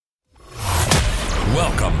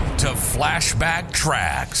Welcome to Flashback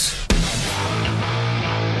Tracks.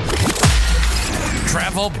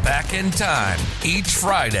 Travel back in time each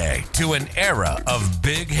Friday to an era of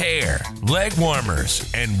big hair, leg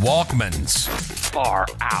warmers, and Walkmans. Far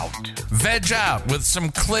out. Veg out with some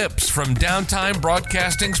clips from Downtime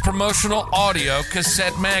Broadcasting's promotional audio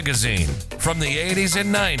cassette magazine from the 80s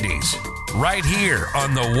and 90s, right here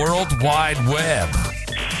on the World Wide Web.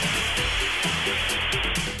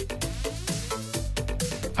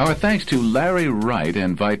 Our thanks to Larry Wright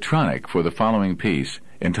and Vitronic for the following piece,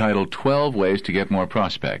 entitled 12 Ways to Get More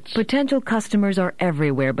Prospects. Potential customers are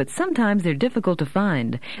everywhere, but sometimes they're difficult to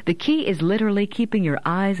find. The key is literally keeping your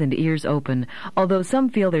eyes and ears open. Although some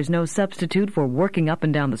feel there's no substitute for working up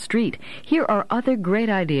and down the street, here are other great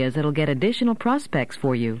ideas that'll get additional prospects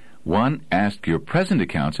for you. 1. Ask your present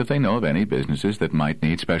accounts if they know of any businesses that might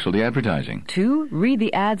need specialty advertising. 2. Read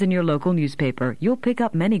the ads in your local newspaper. You'll pick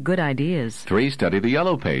up many good ideas. 3. Study the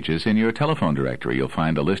yellow pages in your telephone directory. You'll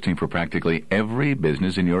find a listing for practically every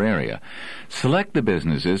business in your area. Select the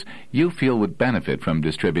businesses you feel would benefit from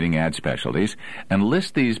distributing ad specialties and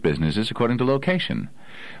list these businesses according to location.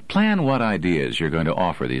 Plan what ideas you're going to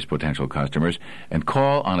offer these potential customers and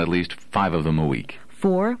call on at least 5 of them a week.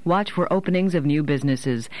 4. Watch for openings of new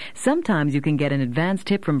businesses. Sometimes you can get an advance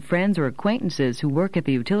tip from friends or acquaintances who work at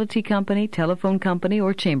the utility company, telephone company,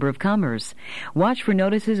 or chamber of commerce. Watch for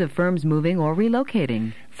notices of firms moving or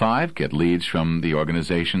relocating. 5. Get leads from the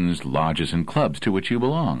organizations, lodges, and clubs to which you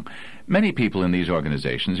belong. Many people in these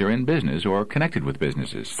organizations are in business or connected with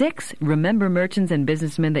businesses. 6. Remember merchants and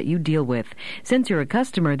businessmen that you deal with. Since you're a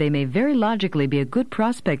customer, they may very logically be a good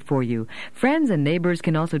prospect for you. Friends and neighbors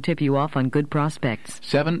can also tip you off on good prospects.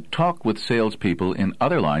 7. Talk with salespeople in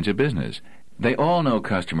other lines of business. They all know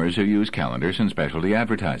customers who use calendars and specialty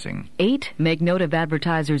advertising. 8. Make note of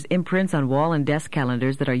advertisers' imprints on wall and desk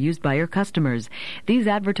calendars that are used by your customers. These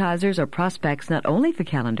advertisers are prospects not only for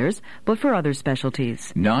calendars, but for other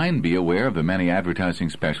specialties. 9. Be aware of the many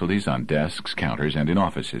advertising specialties on desks, counters, and in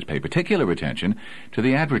offices. Pay particular attention to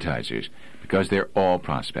the advertisers because they're all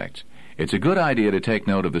prospects. It's a good idea to take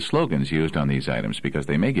note of the slogans used on these items because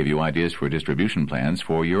they may give you ideas for distribution plans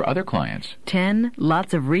for your other clients. 10.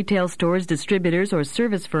 Lots of retail stores, distributors, or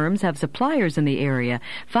service firms have suppliers in the area.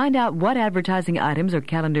 Find out what advertising items or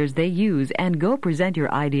calendars they use and go present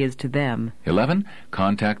your ideas to them. 11.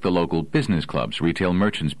 Contact the local business clubs, retail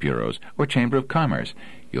merchants bureaus, or chamber of commerce.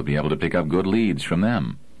 You'll be able to pick up good leads from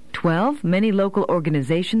them. 12. Many local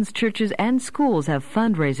organizations, churches, and schools have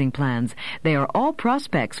fundraising plans. They are all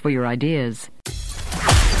prospects for your ideas.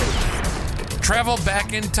 Travel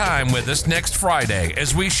back in time with us next Friday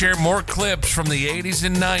as we share more clips from the 80s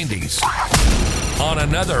and 90s on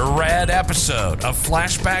another rad episode of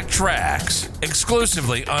Flashback Tracks,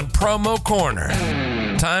 exclusively on Promo Corner.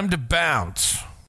 Time to bounce.